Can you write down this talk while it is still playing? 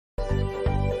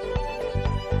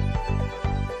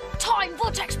time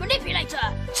vortex manipulator.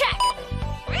 Check.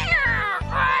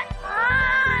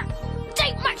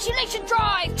 Date maxulation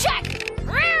drive. Check.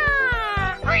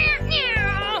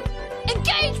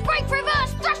 Engage brake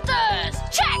reverse thrusters.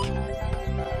 Check.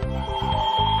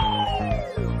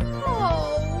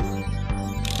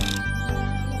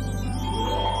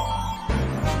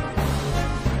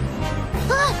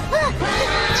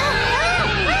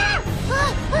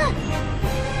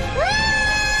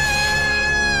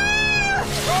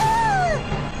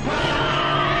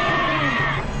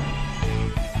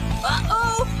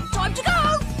 Time to go!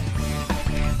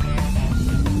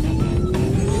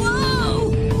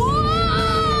 Whoa!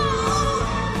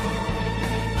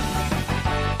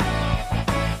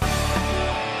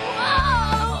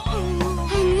 Whoa!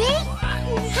 Henry?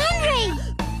 Henry!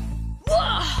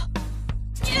 Whoa!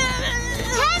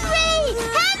 Henry!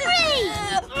 Henry!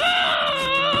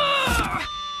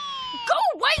 Go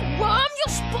away, worm!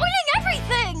 You're spoiling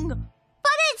everything!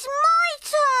 But it's my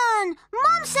turn!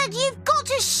 Mum said you've got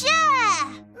to share!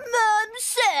 Mum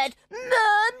said!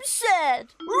 Mum said!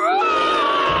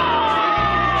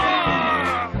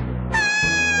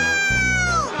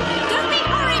 Don't be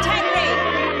horrid,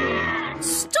 Henry!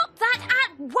 Stop that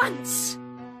at once!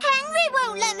 Henry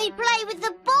won't let me play with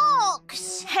the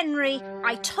box! Henry,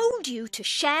 I told you to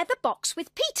share the box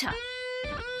with Peter.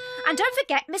 And don't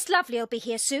forget, Miss Lovely will be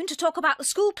here soon to talk about the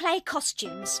school play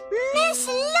costumes. Miss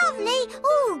Lovely!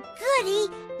 Oh, goody!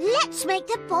 Let's make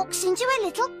the box into a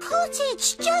little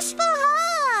cottage just for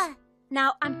her!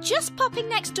 Now, I'm just popping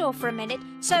next door for a minute,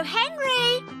 so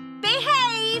Henry,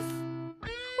 behave!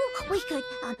 Oh, we could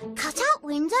cut out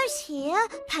windows here,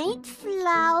 paint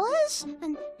flowers,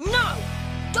 and... No!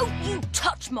 Don't you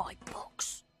touch my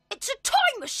box! It's a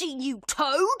time machine, you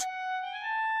toad!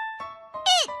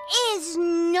 It is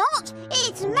not!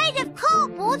 It's made of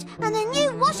cardboard and a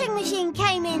new washing machine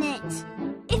came in it.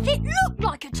 If it looked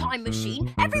like a time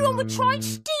machine, everyone would try and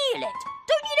steal it.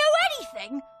 Don't you know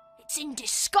anything? It's in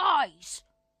disguise.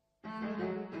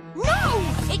 No!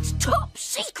 It's top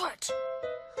secret!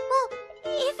 Well,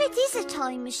 if it is a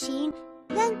time machine,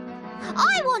 then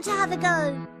I want to have a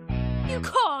go. You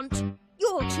can't.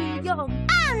 You're too young.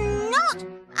 I'm not!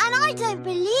 And I don't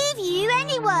believe you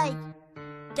anyway.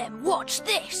 Then watch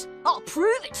this. I'll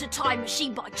prove it's a time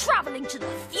machine by travelling to the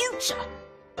future.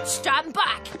 Stand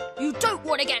back. You don't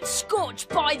want to get scorched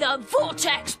by the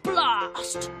vortex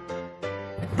blast.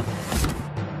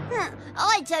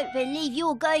 I don't believe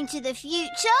you're going to the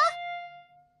future.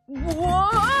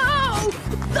 Whoa!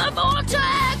 The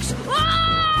vortex!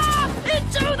 Ah!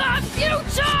 Into the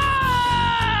future!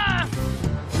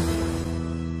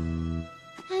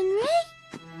 Henry?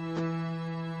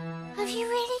 Have you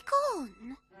really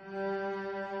gone?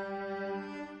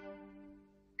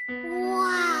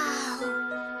 Wow!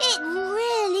 It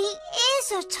really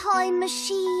is a time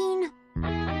machine.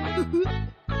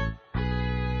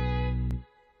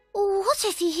 What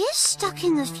if he is stuck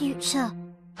in the future?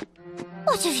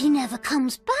 What if he never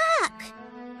comes back?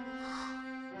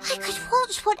 I could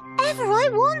watch whatever I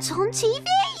want on TV.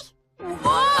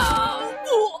 Whoa!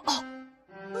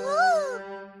 Oh.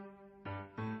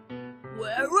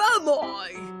 Where am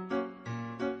I?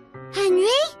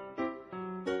 Henry?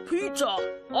 Peter,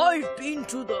 I've been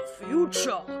to the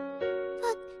future.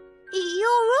 But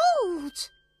you're old.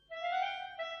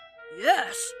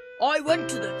 Yes, I went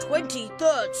to the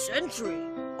 23rd century.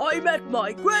 I met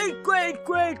my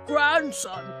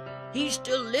great-great-great-grandson. He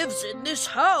still lives in this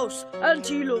house, and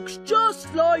he looks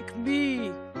just like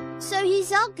me. So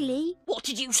he's ugly? What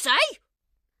did you say?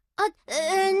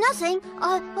 Nothing.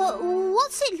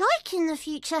 What's it like in the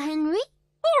future, Henry?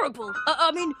 Horrible.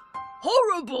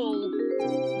 Horrible.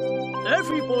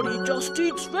 Everybody just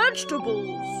eats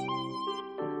vegetables.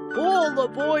 All the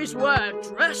boys wear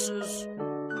dresses.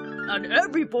 And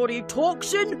everybody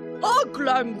talks in Ugg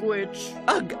language.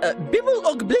 Bibble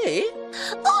Ugg Blay?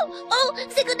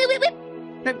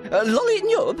 Lolly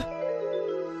Nub?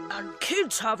 And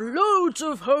kids have loads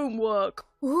of homework.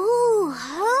 Ooh,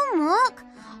 homework?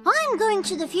 I'm going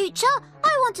to the future.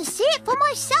 I want to see it for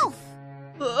myself.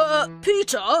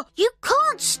 Peter? You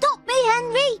can't stop me,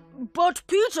 Henry. But,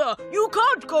 Peter, you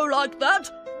can't go like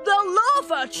that. They'll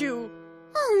laugh at you.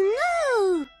 Oh,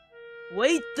 no.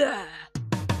 Wait there.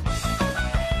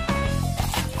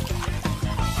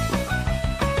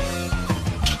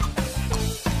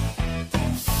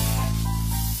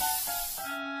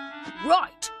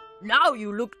 Right. Now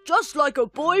you look just like a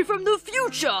boy from the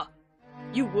future.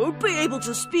 You won't be able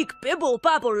to speak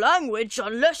bibble-babble language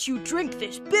unless you drink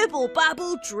this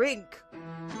bibble-babble drink.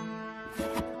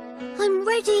 I'm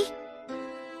ready.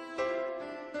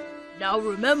 Now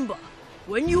remember,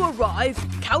 When you arrive,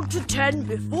 count to 10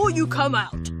 before you come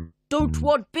out. Don't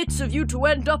want bits of you to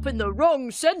end up in the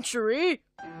wrong century.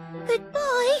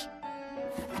 Goodbye.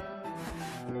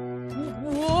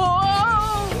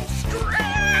 Whoa!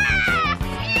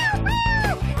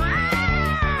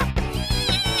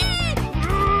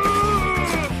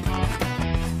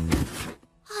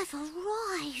 I've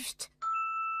arrived.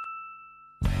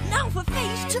 Now for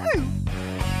phase 2.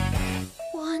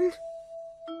 1,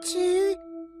 2,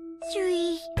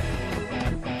 3,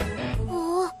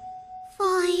 4,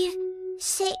 5,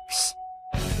 6,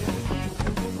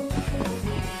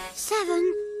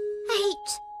 7, 8,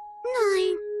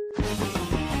 9,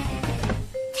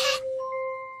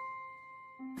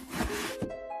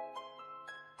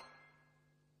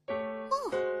 10. Oh,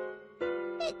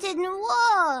 it didn't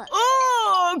work.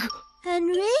 Ugh!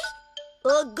 Henry?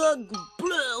 Ugh, bloop,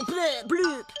 bloop,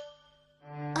 bloop.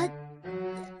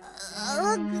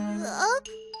 Ugh.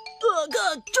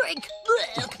 Drink.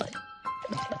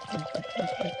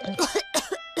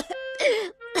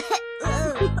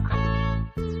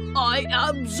 I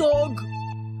am Zog.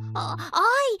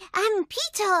 I am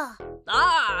Peter.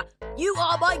 Ah, you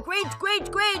are my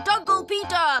great Uncle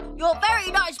Peter. Your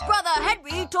very nice brother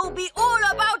Henry told me all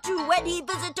about you when he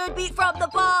visited me from the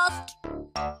past.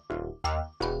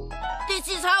 This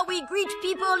is how we greet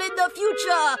people in the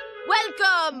future.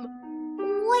 Welcome.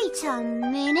 Wait a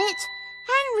minute.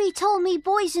 Henry told me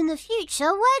boys in the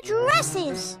future wear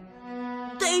dresses.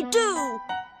 They do.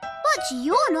 But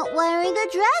you're not wearing a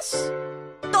dress.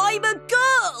 I'm a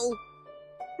girl.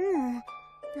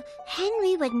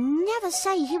 Henry would never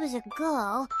say he was a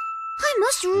girl. I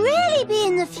must really be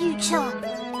in the future.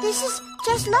 This is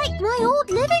just like my old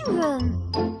living room.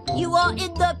 You are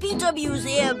in the Peter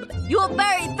Museum. You're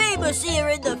very famous here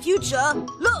in the future.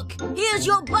 Look, here's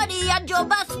your bunny and your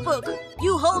maths book.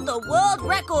 You hold the world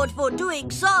record for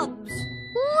doing sums.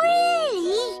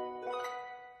 Really?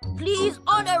 Please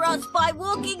honor us by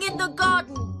walking in the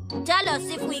garden. Tell us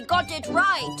if we got it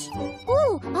right.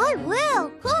 Oh, I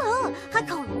will. Oh, I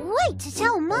can't wait to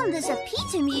tell Mum there's a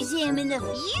Peter Museum in the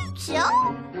future.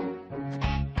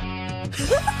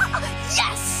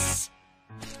 Yes!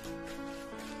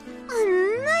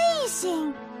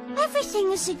 Amazing!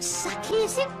 Everything is exactly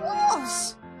as it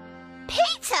was.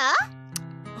 Peter?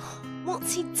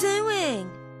 What's he doing?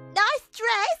 Nice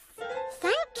dress.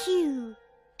 Thank you.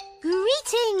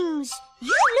 Greetings.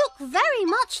 You look very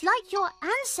much like your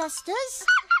ancestors.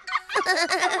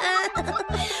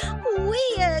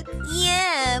 Weird.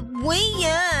 Yeah,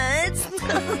 weird.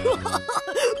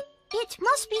 It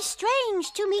must be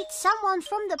strange to meet someone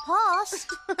from the past.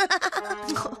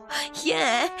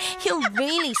 Yeah, you're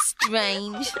really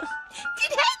strange.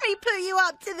 Did Henry put you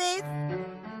up to this?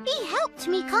 He helped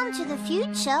me come to the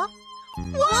future.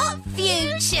 What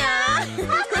future?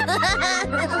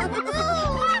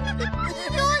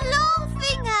 You're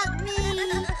laughing at me.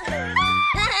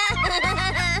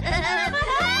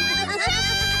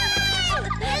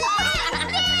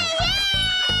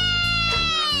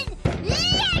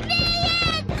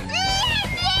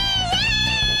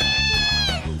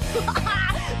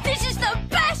 This is the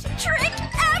best trick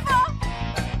ever!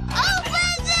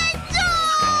 Open the door!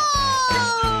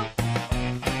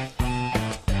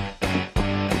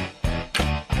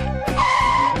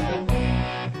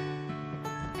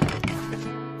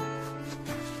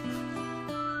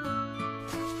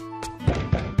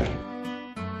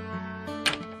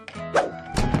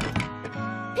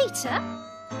 Peter,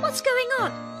 what's going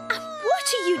on? And what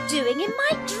are you doing in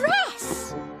my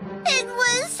dress? It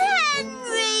was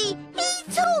Henry. He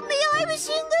told me I was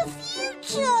in the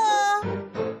future.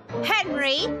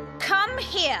 Henry, come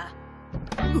here.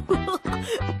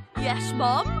 Yes,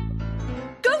 Mum?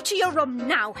 Go to your room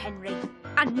now, Henry.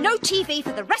 And no TV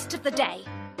for the rest of the day.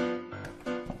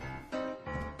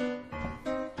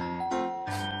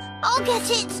 I'll get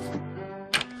it.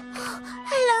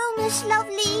 Hello, Miss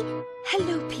Lovely.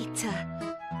 Hello, Peter.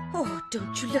 Oh,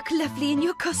 don't you look lovely in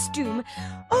your costume?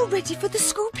 All ready for the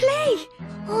school play.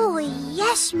 Oh,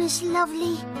 yes, Miss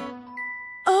Lovely.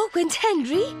 Oh, and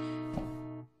Henry?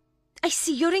 I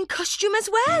see you're in costume as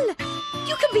well.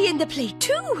 You can be in the play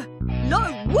too. No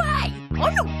way!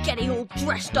 I'm not getting all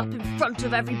dressed up in front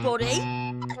of everybody.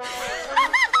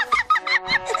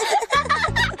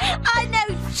 I know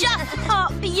just the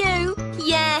part for you.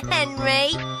 Yeah,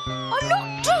 Henry. I'm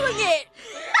not doing it!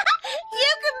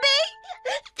 You can be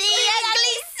the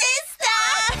ugly sister.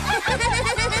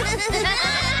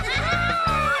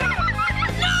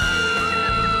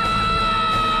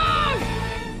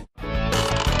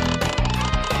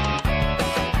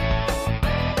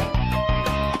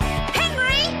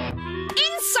 Henry!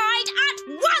 Inside at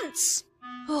once!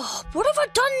 Oh, Oh, what have I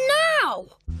done now?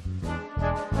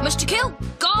 Mr. Kill,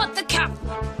 guard the cap.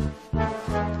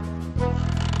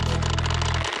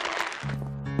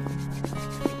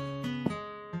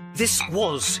 This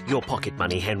was your pocket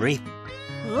money, Henry.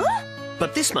 Huh?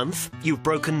 But this month, you've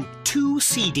broken 2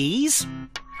 CDs,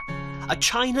 a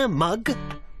china mug,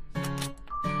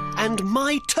 and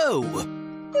my toe.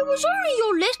 It was only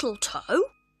your little toe.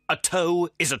 A toe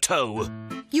is a toe.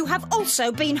 You have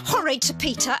also been horrid to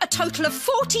Peter a total of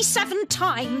 47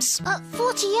 times.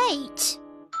 48.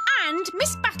 And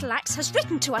Miss Battleaxe has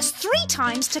written to us 3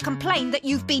 times to complain that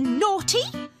you've been naughty,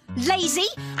 lazy,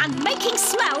 and making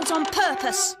smells on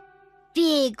purpose.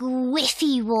 Big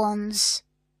whiffy ones.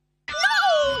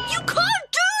 No, you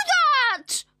can't do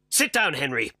that! Sit down,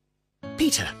 Henry.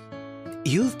 Peter,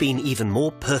 you've been even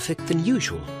more perfect than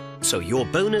usual. So your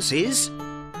bonus is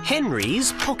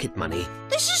Henry's pocket money.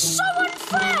 This is so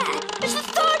unfair! It's the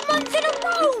 3rd month in a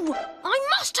row! I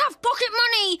must have pocket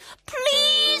money!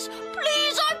 Please,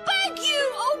 please, I beg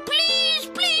you! Oh, please,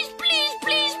 please, please,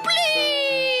 please,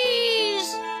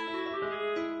 please!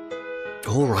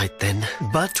 All right, then.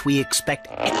 But we expect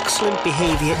excellent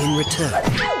behaviour in return.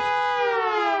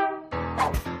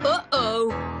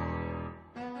 Uh-oh.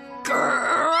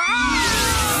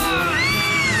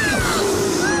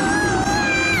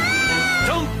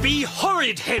 Don't be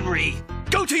horrid, Henry!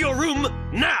 Go to your room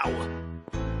now!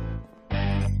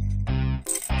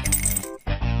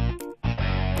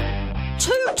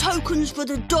 Two tokens for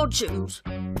the Dodgems.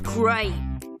 Great.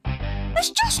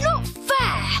 It's just not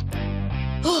fair.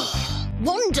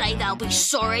 One day they'll be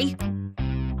sorry.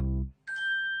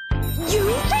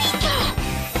 Eureka!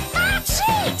 That's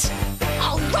it!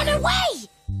 I'll run away!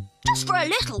 Just for a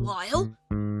little while.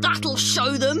 That'll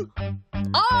show them.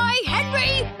 I,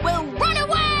 Henry, will run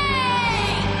away!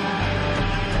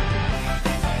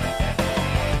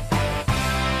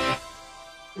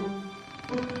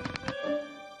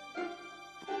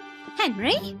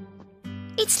 Henry?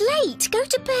 It's late. Go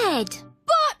to bed.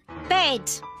 But... Bed.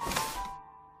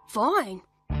 Fine.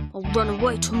 I'll run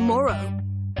away tomorrow.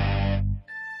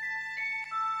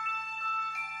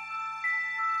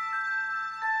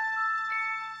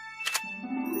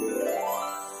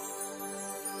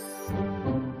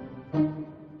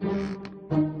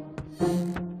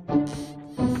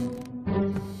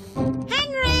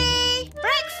 Henry!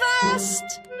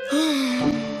 Breakfast!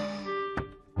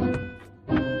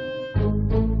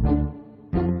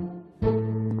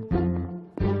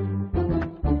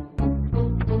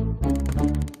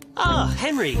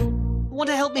 Henry, want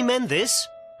to help me mend this?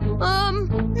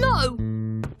 No.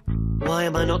 Why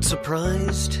am I not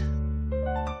surprised?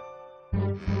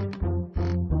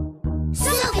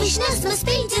 Selfishness must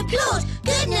be deplored.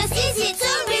 Goodness is its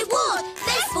own reward.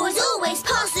 Best boys always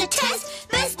pass the test.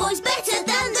 Best boys better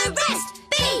than the rest.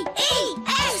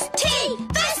 B-E-S-T,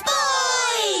 Best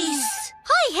Boys!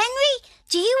 Hi, Henry.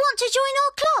 Do you want to join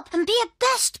our club and be a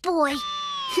best boy?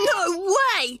 No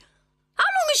way! How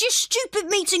long is your stupid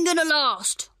meeting gonna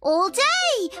last? All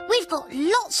day. We've got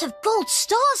lots of gold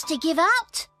stars to give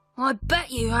out. I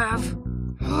bet you have.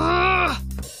 I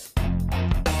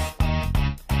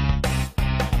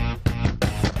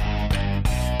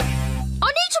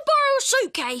need to borrow a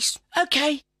suitcase.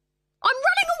 OK. I'm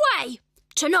running away.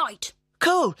 Tonight.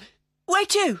 Cool. Where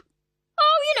to?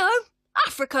 Oh, you know,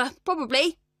 Africa,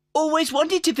 probably. Always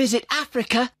wanted to visit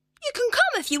Africa. You can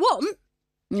come if you want.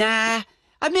 Nah,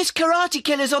 I miss Karate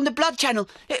Killers on the Blood Channel.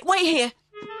 Wait here.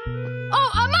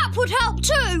 Oh, a map would help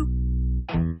too.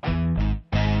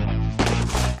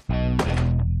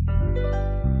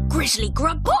 Grizzly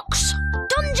grub box,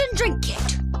 dungeon drink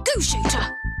kit, goose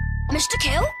shooter, Mr.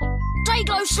 Kill,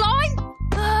 Dayglow slime.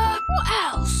 What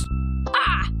else?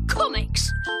 Ah,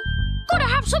 comics. Gotta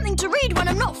have something to read when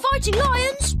I'm not fighting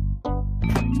lions.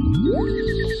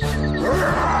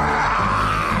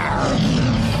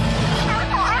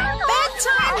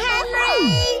 Bedtime, Henry!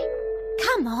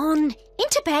 Come on,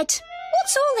 into bed.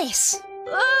 What's all this?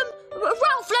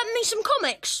 Ralph lent me some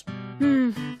comics.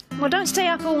 Well, don't stay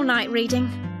up all night reading.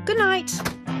 Good night.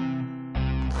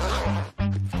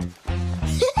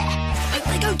 Hope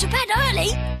they go to bed early.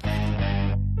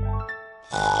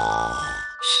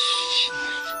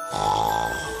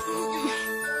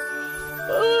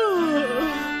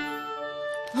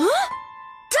 Huh?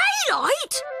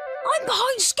 Daylight? I'm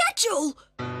behind schedule.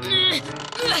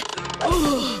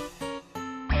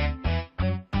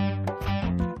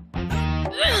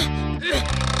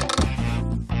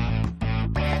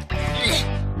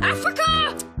 Africa!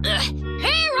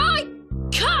 Here I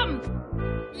come!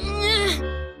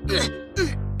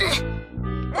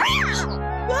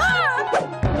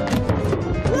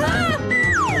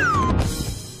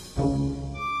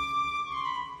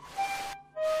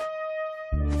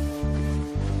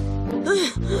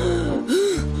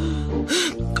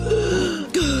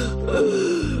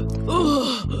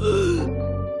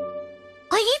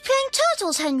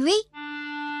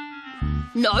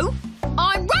 No,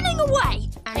 I'm running away.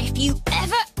 And if you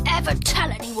ever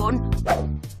tell anyone,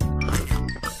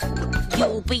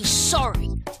 you'll be sorry.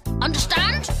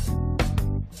 Understand?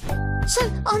 So,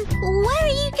 where are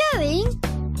you going?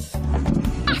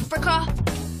 Africa.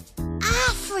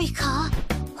 Africa?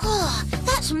 Oh,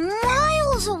 that's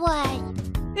miles away.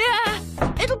 Yeah,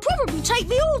 it'll probably take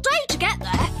me all day to get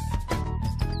there.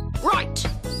 Right.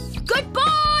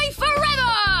 Goodbye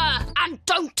forever! And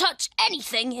don't touch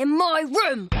anything in my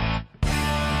room.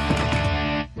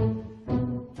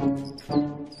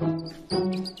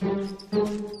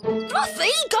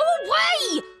 Fluffy, go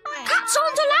away! Cats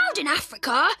aren't allowed in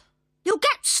Africa. You'll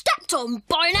get stepped on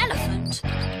by an elephant.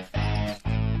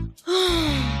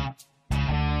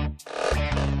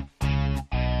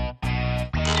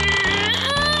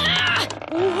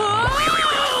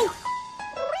 Whoa!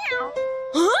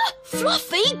 Huh?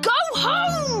 Fluffy, go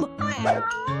home!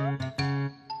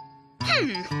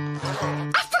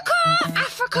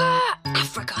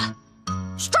 Africa.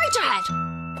 Straight ahead.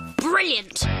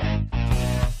 Brilliant.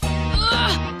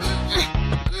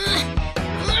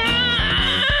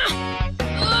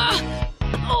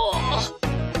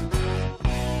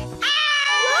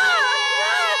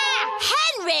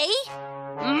 Henry!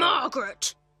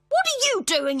 Margaret, what are you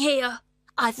doing here?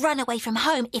 I've run away from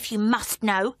home, if you must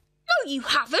know. No, you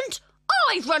haven't.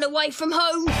 I've run away from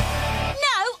home.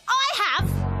 No, I have.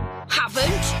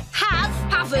 Haven't.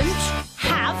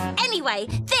 Have. Anyway,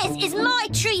 this is my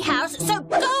treehouse, so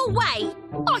go away.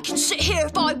 I can sit here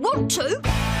if I want to.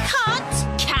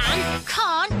 Can't. Can.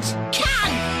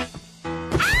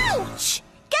 Ouch!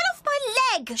 Get off my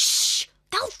leg. Shh!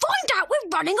 They'll find out we're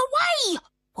running away.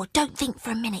 Well, don't think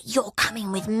for a minute you're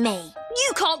coming with me.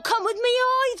 You can't come with me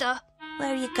either.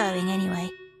 Where are you going anyway?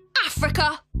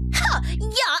 Africa. Huh,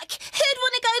 yuck! Who'd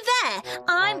want to go there?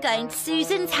 I'm going to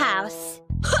Susan's house.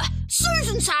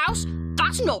 Susan's house?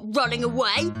 That's not running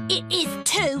away. It is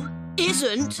too.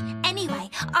 Isn't. Anyway,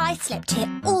 I slept here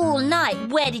all night.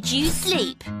 Where did you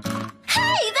sleep?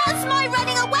 Hey, that's my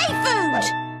running away food!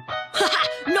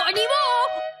 Not anymore.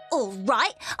 All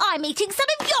right, I'm eating some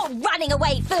of your running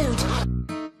away food.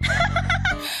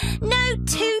 No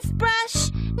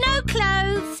toothbrush, no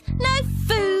clothes, no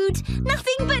food,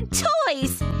 nothing but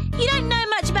toys. You don't know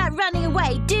much about running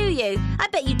away, do you? I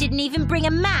bet you didn't even bring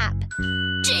a map.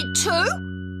 Did too?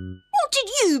 What did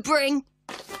you bring?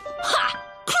 Ha!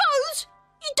 Clothes?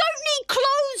 You don't need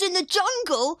clothes in the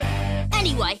jungle.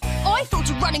 Anyway, I thought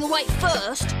of running away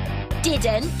first.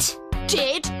 Didn't.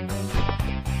 Did.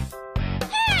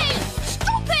 Hey!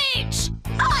 Stop it!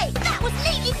 Oi, that was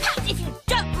legally packed if you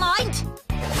don't mind.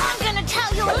 I'm going to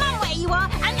tell your mum where you are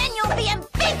and then you'll be in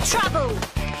big trouble.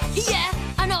 Yeah,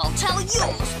 and I'll tell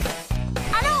yours.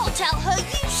 And I'll tell her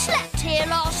you slept here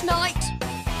last night.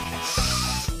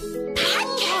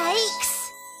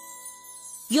 Pancakes?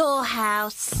 Your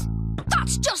house.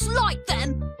 That's just like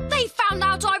them. They found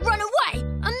out I run away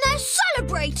and they're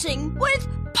celebrating with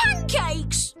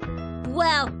pancakes.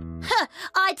 Well,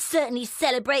 I'd certainly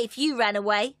celebrate if you ran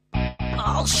away.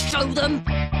 I'll show them.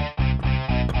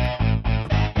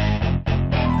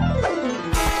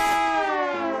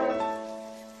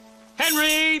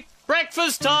 Henry!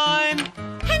 Breakfast time!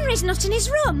 Henry's not in his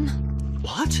room.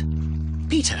 What?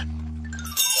 Peter?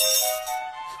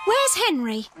 Where's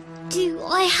Henry? Do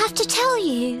I have to tell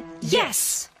you?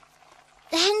 Yes.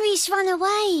 Henry's run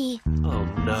away. Oh,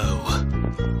 no.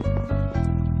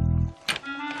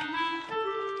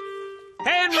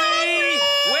 Henry!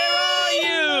 Where are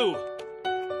you?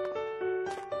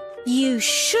 You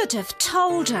should have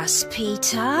told us,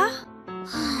 Peter.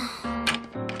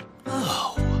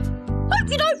 Oh. Hope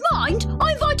you don't mind.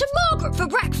 I invited Margaret for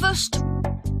breakfast.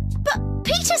 But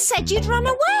Peter said you'd run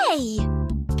away.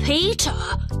 Peter,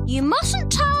 you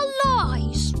mustn't tell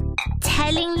lies.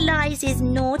 Telling lies is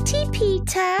naughty,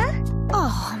 Peter.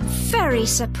 Oh, I'm very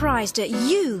surprised at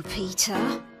you,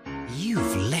 Peter.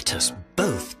 You've let us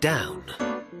both down.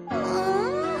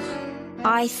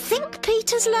 I think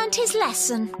Peter's learnt his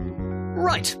lesson.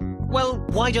 Right. Well,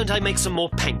 why don't I make some more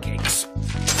pancakes?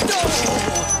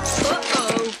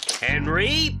 Uh-oh.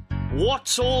 Henry,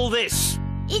 what's all this?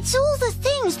 It's all the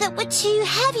things that were too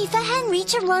heavy for Henry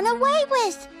to run away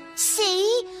with.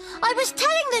 See? I was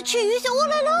telling the truth all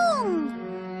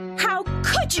along. How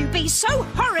could you be so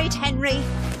horrid, Henry?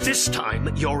 This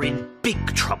time you're in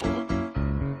big trouble.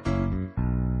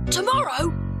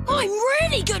 Tomorrow, I'm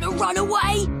really gonna run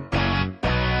away.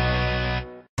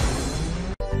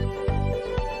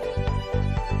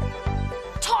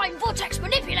 Time vortex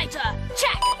manipulator.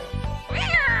 Check.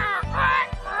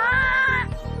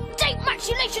 Date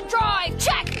maximization drive.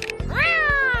 Check.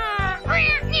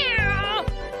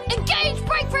 Engage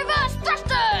brake reverse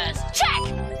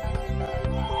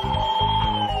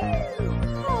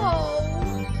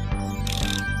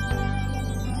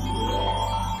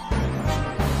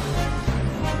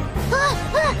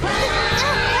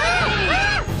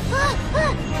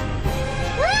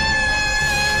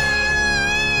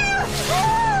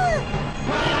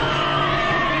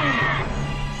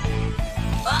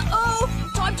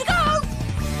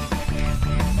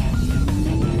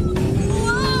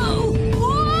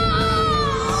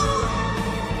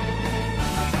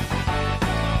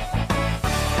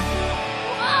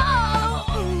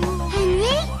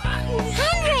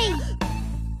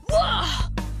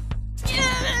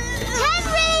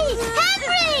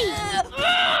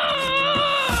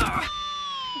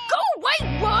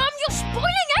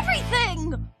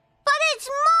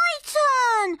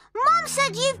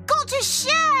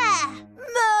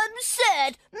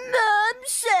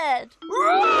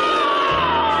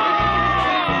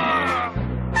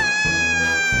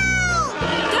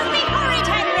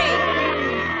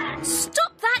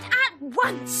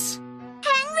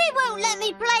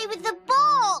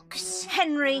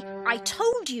Henry, I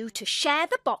told you to share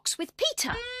the box with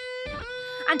Peter.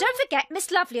 And don't forget,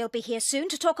 Miss Lovely will be here soon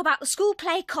to talk about the school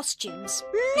play costumes.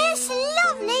 Miss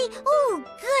Lovely? Oh,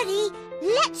 goody.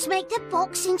 Let's make the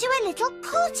box into a little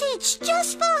cottage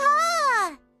just for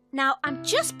her. Now, I'm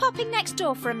just popping next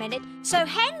door for a minute, so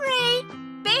Henry,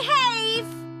 behave!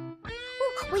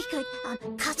 Oh, we could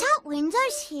cut out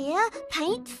windows here,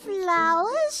 paint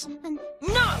flowers, and...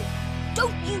 No!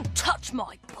 Don't you touch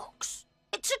my box.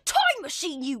 It's a time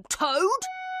machine, you toad!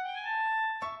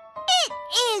 It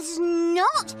is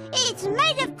not. It's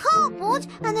made of cardboard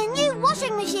and a new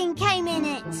washing machine came in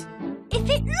it. If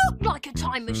it looked like a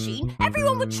time machine,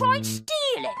 everyone would try and steal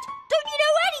it. Don't you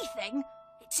know anything?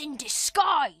 It's in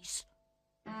disguise.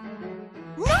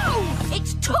 No!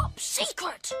 It's top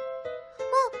secret!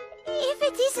 Well, if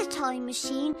it is a time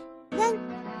machine, then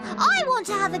I want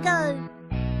to have a go.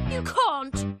 You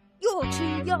can't. You're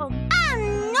too young.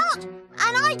 I'm not,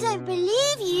 and I don't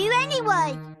believe you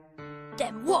anyway.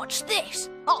 Then watch this.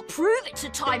 I'll prove it's a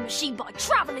time machine by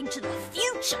travelling to the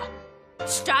future.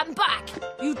 Stand back.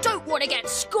 You don't want to get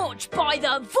scorched by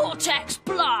the vortex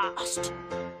blast.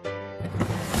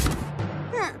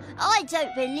 I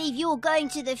don't believe you're going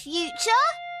to the future.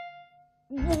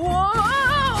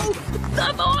 Whoa!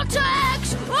 The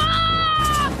vortex!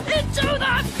 Ah! Into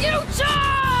the future!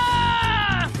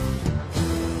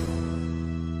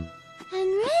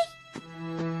 Henry?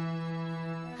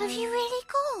 Have you really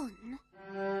gone?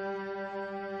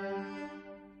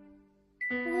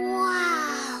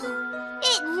 Wow!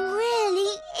 It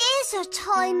really is a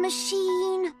time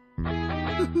machine.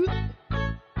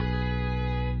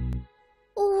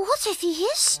 What if he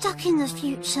is stuck in the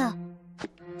future?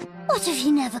 What if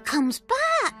he never comes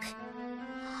back?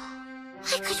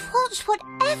 I could watch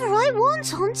whatever I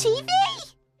want on TV.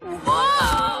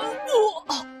 Whoa!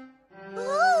 Oh.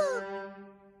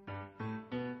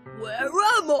 Where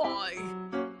am I?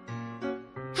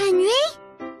 Henry?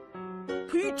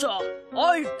 Peter,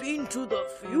 I've been to the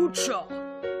future.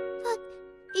 But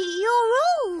you're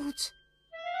old.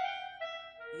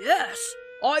 Yes,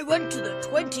 I went to the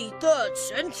 23rd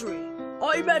century.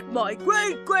 I met my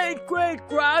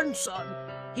great-great-great-grandson.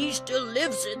 He still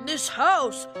lives in this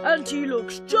house, and he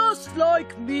looks just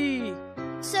like me.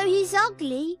 So he's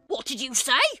ugly? What did you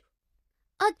say?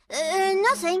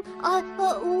 Nothing.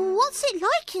 What's it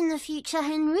like in the future,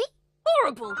 Henry?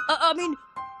 Horrible.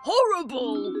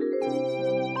 Horrible.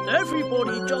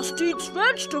 Everybody just eats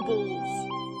vegetables.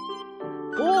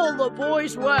 All the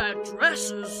boys wear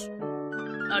dresses.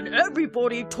 And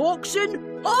everybody talks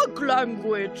in Ugg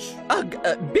language.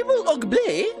 Bibble og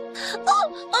blay?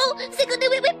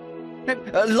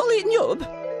 Lolly Nub?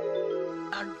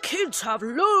 And kids have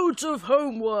loads of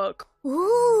homework.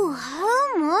 Ooh,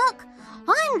 homework?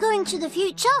 I'm going to the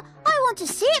future. I want to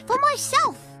see it for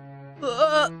myself.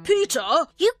 Peter?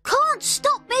 You can't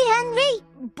stop me, Henry.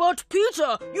 But,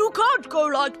 Peter, you can't go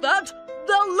like that.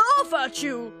 They'll laugh at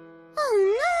you.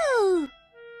 Oh,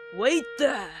 no. Wait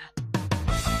there.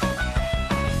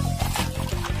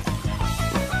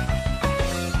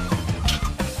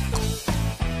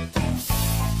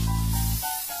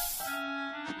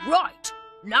 Right,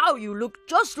 now you look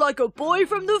just like a boy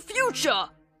from the future.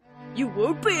 You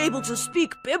won't be able to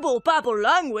speak bibble-babble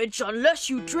language unless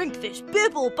you drink this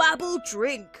bibble-babble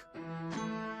drink.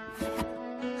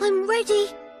 I'm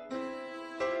ready.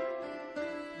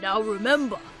 Now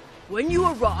remember, when you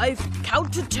arrive,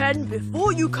 count to 10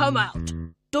 before you come out.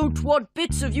 Don't want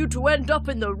bits of you to end up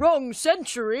in the wrong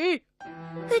century.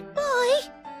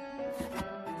 Goodbye.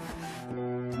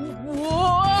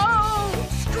 Whoa!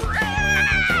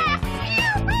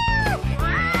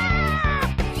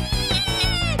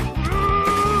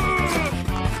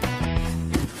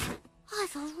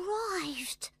 I've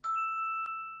arrived.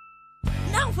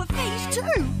 Now for phase 2.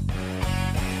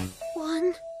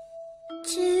 1,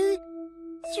 2,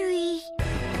 3,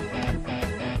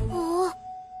 4,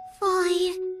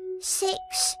 5,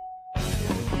 6,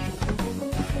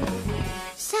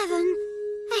 7,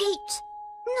 8,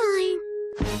 9,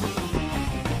 10.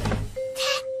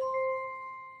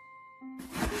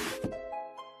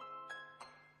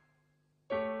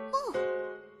 Oh,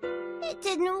 it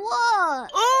didn't work.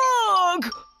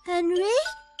 Ugh! Henry?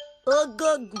 Ugh,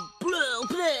 bloop, bloop,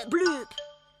 bloop.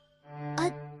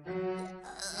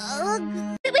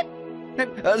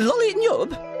 Lolly Nub?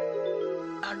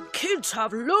 And kids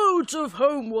have loads of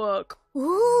homework.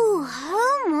 Ooh,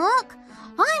 homework?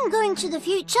 I'm going to the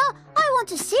future. I want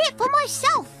to see it for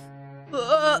myself.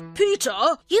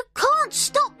 Peter? You can't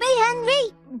stop me,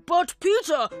 Henry. But,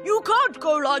 Peter, you can't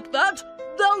go like that.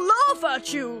 They'll laugh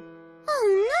at you.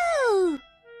 Oh, no.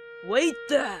 Wait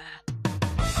there.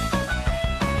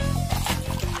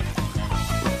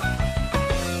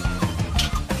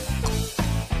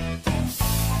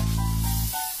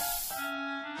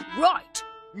 Right,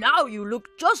 now you look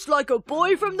just like a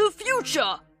boy from the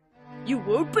future. You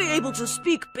won't be able to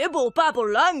speak bibble-babble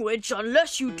language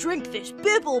unless you drink this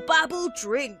bibble-babble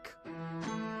drink.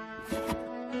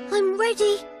 I'm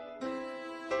ready.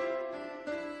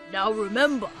 Now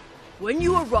remember, when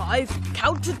you arrive,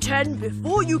 count to 10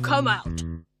 before you come out.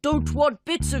 Don't want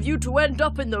bits of you to end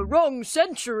up in the wrong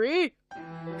century.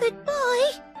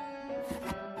 Goodbye.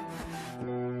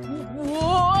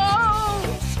 Whoa!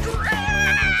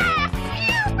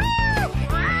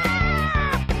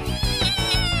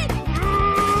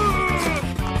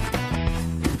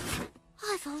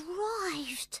 I've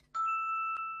arrived.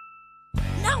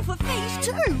 Now for phase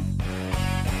 2.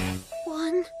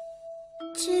 1,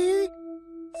 2,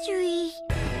 3,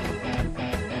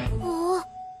 4,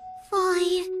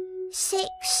 5,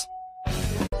 6.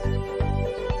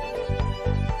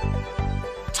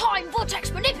 Time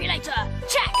vortex manipulator.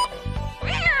 Check.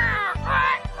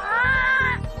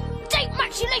 Date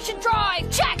maxulation drive.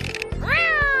 Check.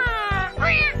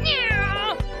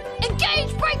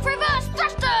 Engage brake reverse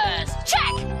thrusters. Check.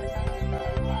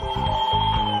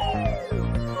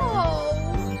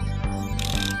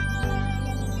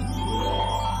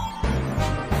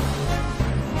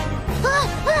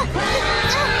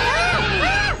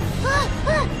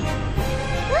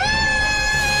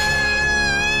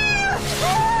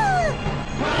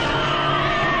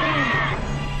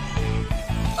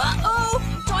 Uh-oh!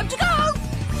 Time to go!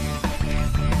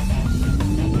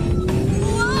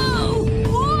 Whoa!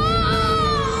 Whoa!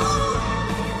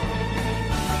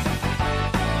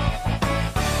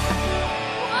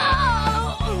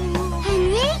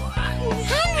 Henry?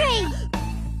 Henry!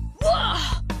 Whoa!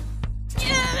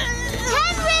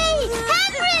 Henry!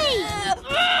 Henry!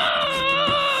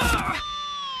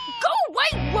 Go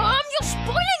away, worm! You're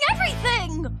spoiling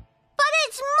everything! But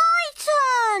it's my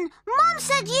turn! Mum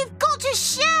said you've got to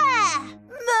share!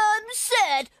 Mum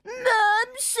said! Mum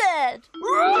said!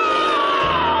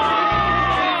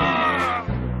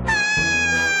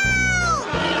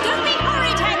 Don't be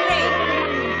horrid, Henry!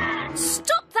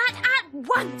 Stop that at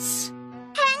once!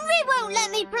 Henry won't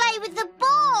let me play with the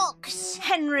box!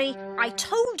 Henry, I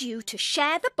told you to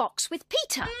share the box with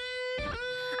Peter.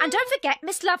 And don't forget,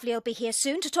 Miss Lovely will be here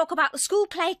soon to talk about the school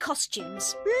play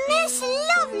costumes. Miss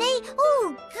Lovely!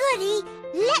 Oh, goody!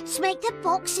 Let's make the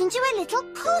box into a little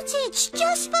cottage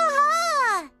just for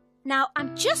her! Now,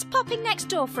 I'm just popping next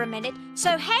door for a minute,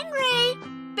 so Henry,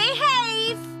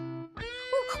 behave!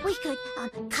 Oh, we could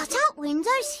cut out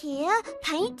windows here,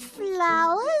 paint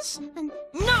flowers, and...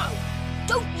 No!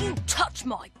 Don't you touch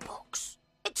my box!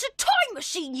 It's a time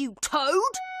machine, you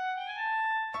toad!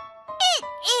 It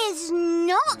is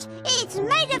not! It's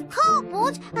made of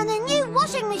cardboard and a new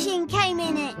washing machine came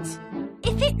in it.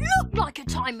 If it looked like a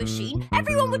time machine,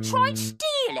 everyone would try and steal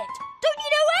it. Don't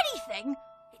you know anything?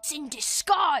 It's in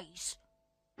disguise.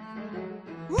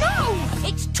 No!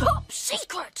 It's top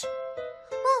secret!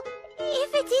 Well,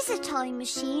 if it is a time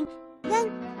machine,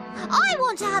 then I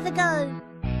want to have a go.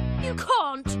 You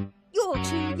can't. You're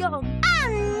too young.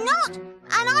 I'm not,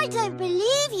 and I don't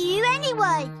believe you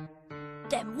anyway.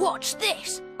 Then watch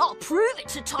this. I'll prove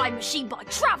it's a time machine by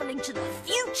travelling to the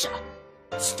future.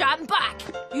 Stand back.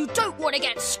 You don't want to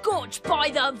get scorched by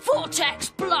the vortex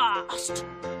blast.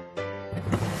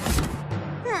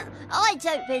 I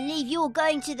don't believe you're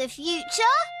going to the future.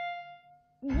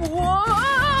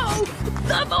 Whoa!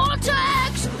 The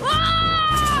vortex!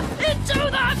 Ah! Into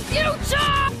the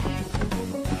future!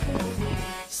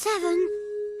 7,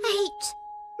 8,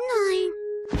 9,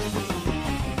 10.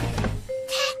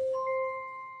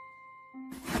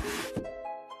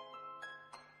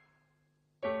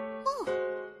 Oh,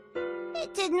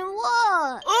 it didn't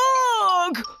work.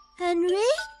 Ugh!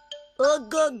 Henry? Ugh,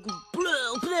 bloop,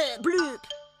 bloop, bloop.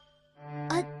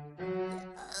 Ugh.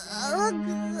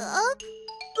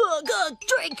 Ugh,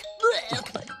 drink. Bloop.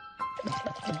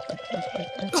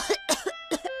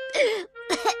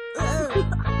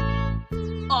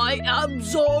 I am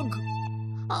Zog.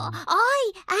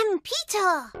 I am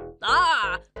Peter.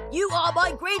 Ah, you are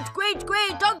my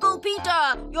great Uncle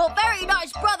Peter. Your very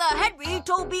nice brother Henry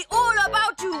told me all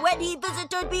about you when he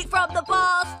visited me from the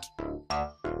past.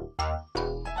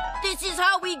 This is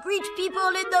how we greet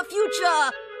people in the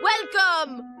future.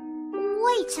 Welcome.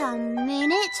 Wait a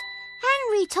minute.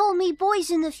 Henry told me boys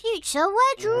in the future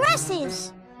wear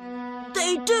dresses.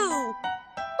 They do.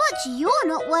 But you're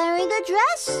not wearing a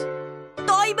dress.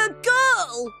 I'm a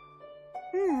girl.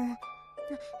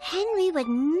 Henry would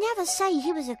never say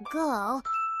he was a girl.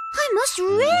 I must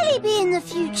really be in the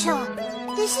future.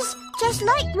 This is just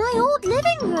like my old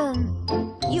living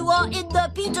room. You are in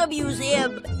the Peter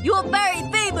Museum. You're very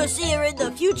famous here in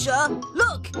the future.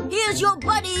 Look, here's your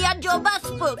buddy and your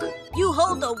maths book. You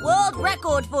hold the world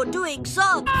record for doing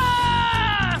sums.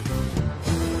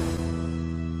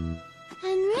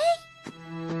 Henry?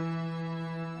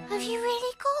 Have you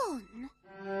really gone?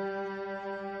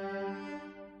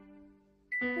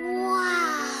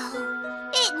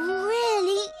 Wow! It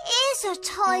really is a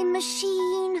time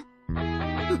machine.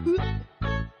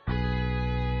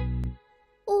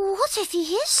 What if he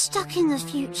is stuck in the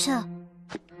future?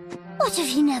 What if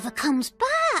he never comes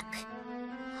back?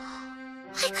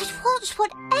 I could watch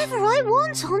whatever I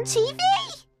want on TV.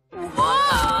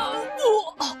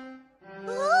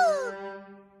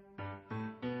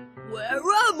 Where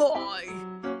am I?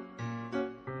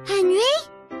 Henry?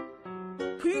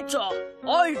 Peter,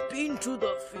 I've been to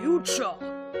the future.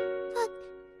 But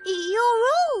you're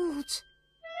old.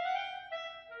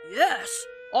 Yes,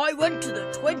 I went to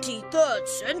the 23rd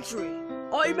century.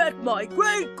 I met my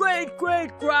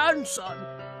great-great-great-grandson.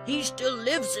 He still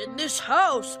lives in this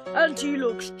house, and he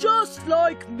looks just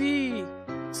like me.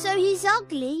 So he's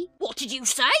ugly? What did you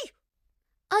say?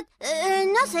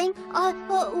 Nothing.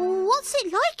 What's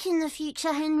it like in the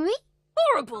future, Henry?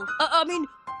 Horrible.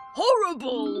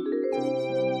 Horrible!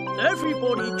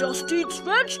 Everybody just eats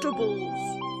vegetables.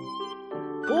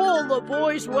 All the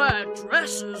boys wear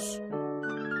dresses.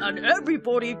 And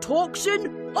everybody talks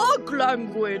in Ugg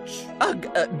language.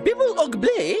 Bibble og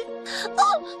blé?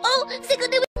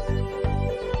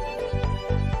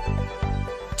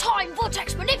 Time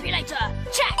vortex manipulator.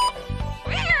 Check.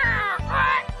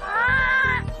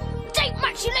 Date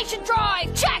maxulation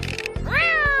drive. Check.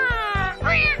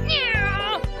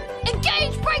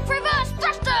 Engage brake reverse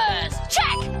thrusters.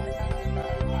 Check.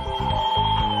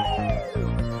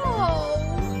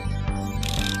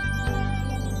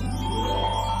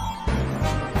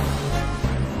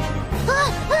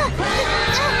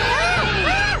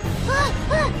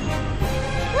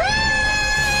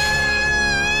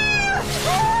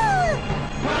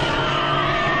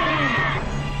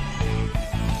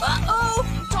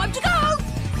 Time to go!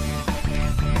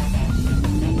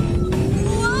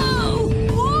 Whoa!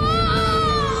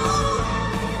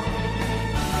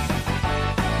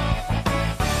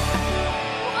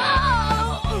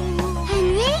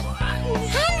 Henry?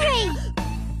 Henry!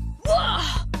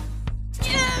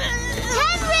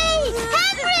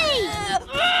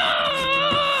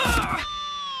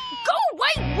 Go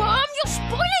away, worm! You're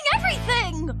spoiling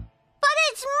everything! But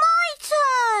it's my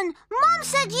turn! Mum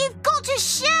said you've got to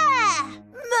share!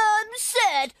 Mum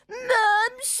said!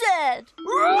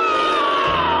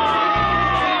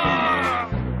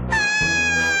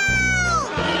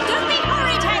 Don't be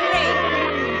horrid,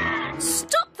 Henry!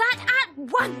 Stop that at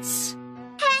once!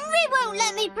 Henry won't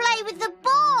let me play with the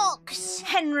box!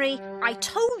 Henry, I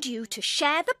told you to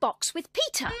share the box with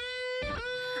Peter.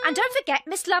 And don't forget,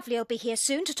 Miss Lovely will be here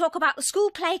soon to talk about the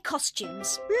school play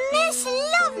costumes. Miss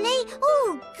Lovely!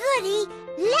 Oh, goody!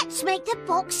 Let's make the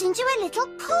box into a little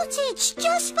cottage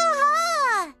just for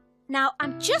her! Now,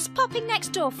 I'm just popping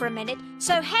next door for a minute,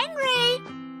 so Henry,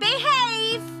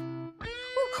 behave!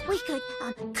 Oh, we could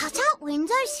cut out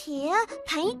windows here,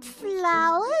 paint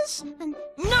flowers, and...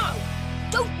 No!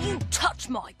 Don't you touch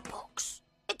my box!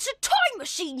 It's a time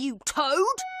machine, you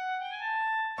toad!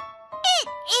 It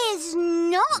is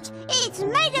not! It's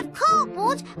made of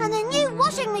cardboard and a new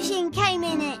washing machine came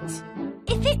in it!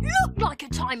 If it looked like a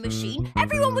time machine,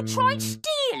 everyone would try and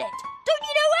steal it. Don't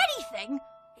you know anything?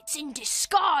 It's in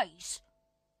disguise.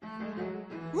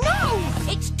 No!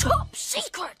 It's top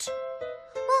secret!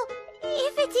 Well,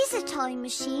 if it is a time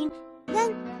machine,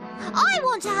 then I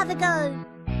want to have a go!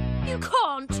 You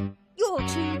can't. You're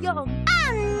too young.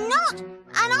 I'm not!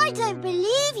 And I don't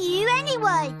believe you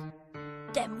anyway!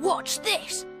 Then watch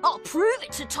this. I'll prove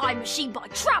it's a time machine by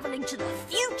travelling to the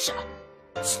future.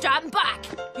 Stand back.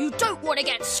 You don't want to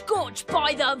get scorched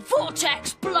by the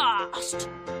vortex blast.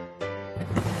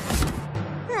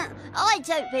 I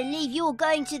don't believe you're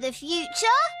going to the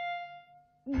future.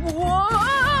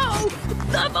 Whoa!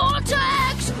 The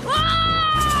vortex!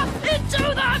 Ah!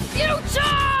 Into the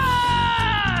future!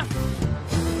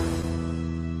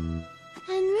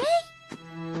 Henry?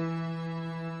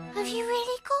 Have you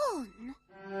really gone?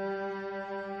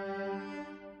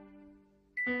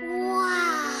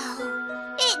 Wow!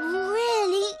 It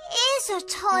really is a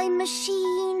time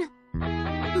machine.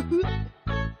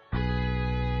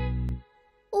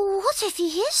 What if he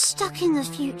is stuck in the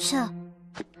future?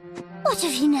 What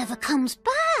if he never comes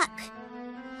back?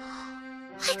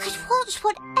 I could watch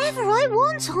whatever I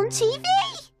want on TV.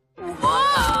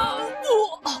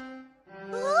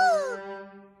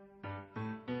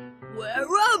 Where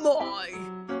am I?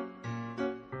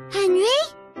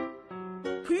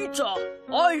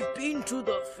 I've been to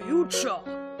the future.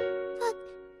 But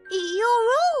you're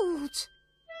old.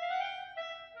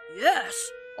 Yes,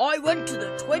 I went to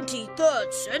the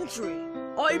 23rd century.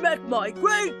 I met my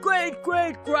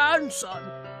great-great-great-grandson.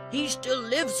 He still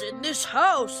lives in this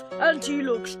house, and he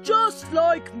looks just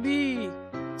like me.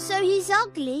 So he's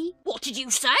ugly? What did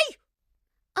you say?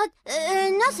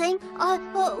 Nothing.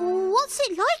 What's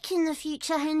it like in the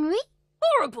future, Henry?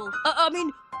 Horrible.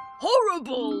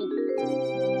 Horrible!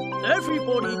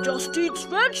 Everybody just eats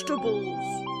vegetables.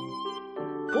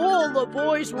 All the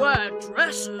boys wear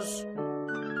dresses.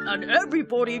 And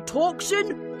everybody talks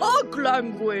in Ugg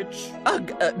language.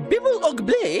 Bibble og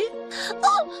blé?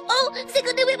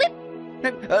 Ziggledee-wip-wip.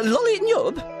 Lolly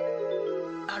Nub?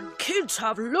 And kids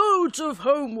have loads of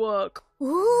homework.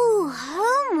 Ooh,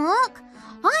 homework.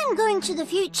 I'm going to the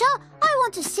future. I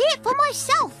want to see it for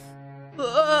myself.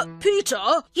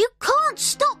 Peter? You can't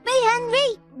stop me,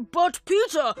 Henry. But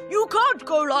Peter, you can't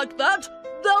go like that.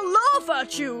 They'll laugh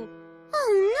at you.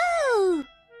 Oh, no.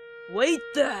 Wait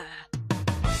there.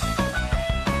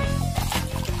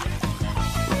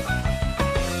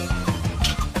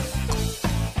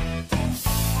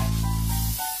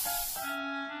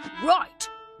 Right,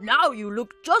 now you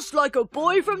look just like a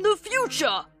boy from the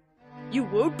future. You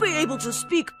won't be able to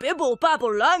speak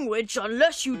bibble-babble language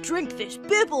unless you drink this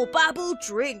bibble-babble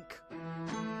drink.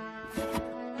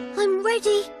 I'm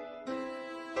ready.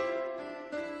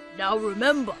 Now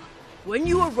remember, when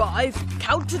you arrive,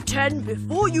 count to 10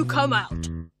 before you come out.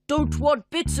 Don't want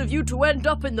bits of you to end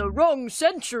up in the wrong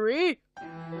century.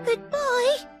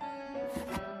 Goodbye.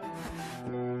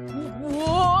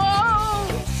 Whoa!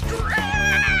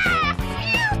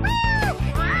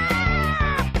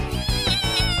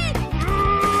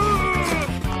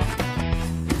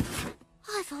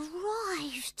 I've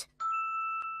arrived.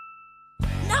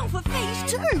 Now for phase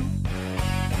 2.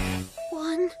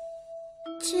 1,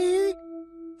 2,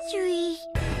 3,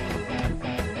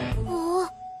 4,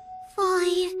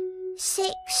 5,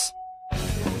 6,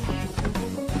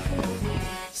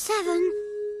 7,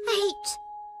 8,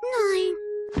 9,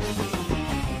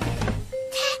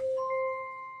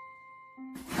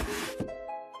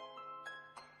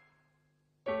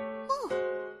 10. Oh,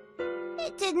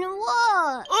 it didn't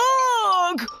work.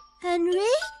 Ugh!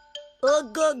 Henry?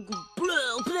 Ugh, bloop,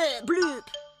 bloop, bloop.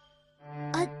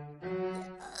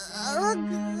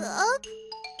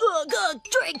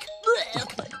 Drink.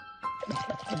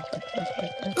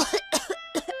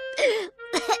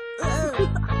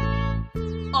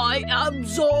 I am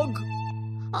Zog.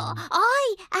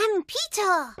 I am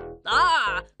Peter.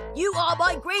 Ah, you are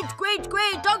my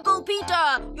great-great-great-uncle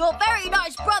Peter. Your very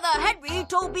nice brother Henry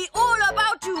told me all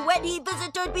about you when he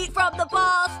visited me from the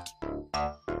past.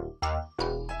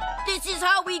 This is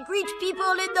how we greet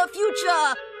people in the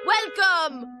future.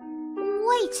 Welcome.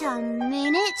 Wait a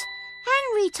minute.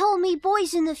 Henry told me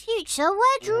boys in the future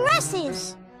wear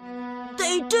dresses.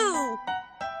 They do.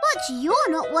 But you're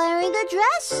not wearing a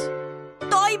dress.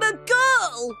 I'm a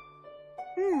girl.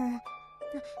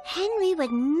 Henry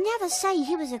would never say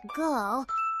he was a girl.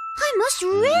 I must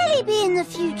really be in the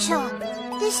future.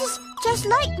 This is just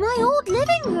like my old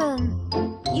living room.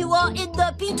 You are in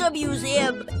the Peter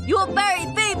Museum. You're very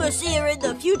famous here in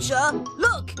the future.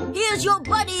 Look, here's your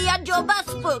bunny and your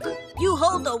maths book. You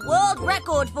hold the world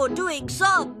record for doing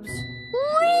sums.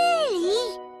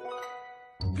 Really?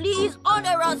 Please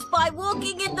honor us by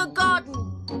walking in the garden.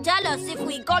 Tell us if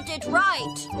we got it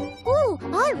right. Oh,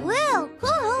 I will.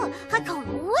 Oh, I can't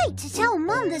wait to tell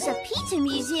Mum there's a Peter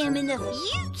Museum in the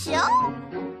future.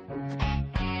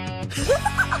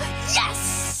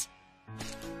 Yes!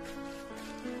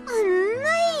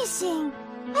 Amazing!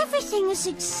 Everything is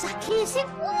exactly as it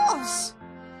was.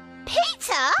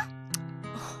 Peter?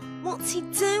 What's he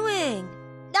doing?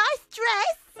 Nice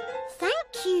dress.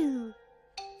 Thank you.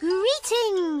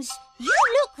 Greetings. You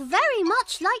look very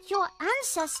much like your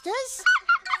ancestors.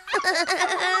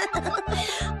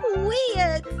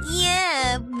 Weird.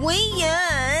 Yeah,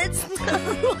 weird.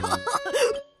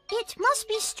 It must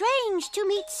be strange to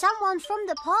meet someone from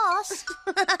the past.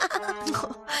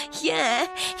 Yeah,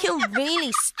 you're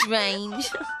really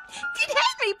strange. Did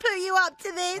Henry put you up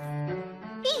to this?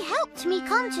 He helped me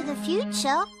come to the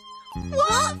future.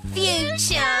 What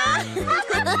future?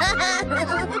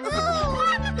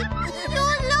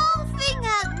 You're laughing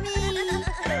at me.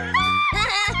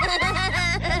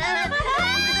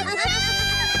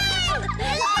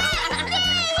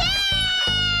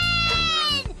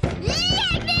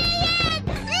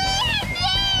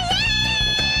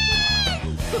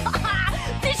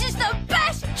 This is the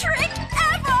best trick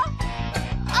ever!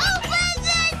 Open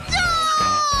the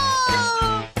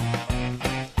door!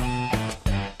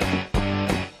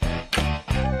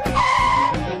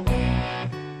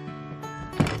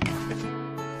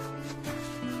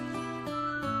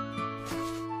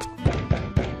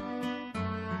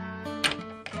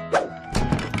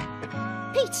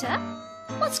 Peter.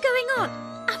 What's going on?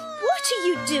 And what are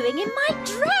you doing in my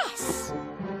dress?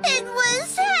 It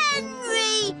was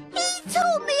Henry. He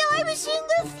told me I was in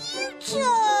the future.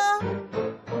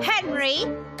 Henry,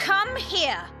 come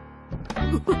here.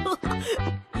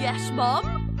 Yes,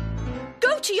 Mum?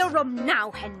 Go to your room now,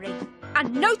 Henry.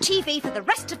 And no TV for the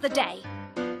rest of the day.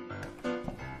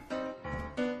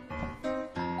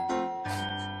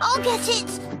 I'll get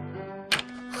it.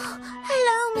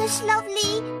 Hello, Miss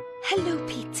Lovely. Hello,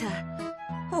 Peter.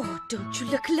 Oh, don't you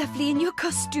look lovely in your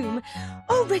costume?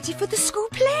 All ready for the school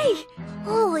play.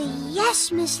 Oh,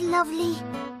 yes, Miss Lovely.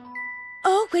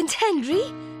 Oh, and Henry,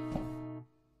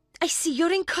 I see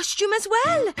you're in costume as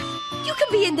well. You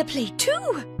can be in the play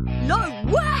too. No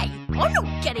way! I'm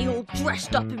not getting all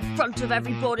dressed up in front of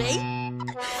everybody.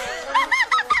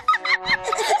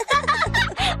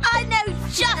 I know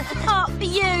just the part for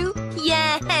you.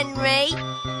 Yeah, Henry.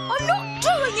 I'm not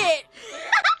doing it!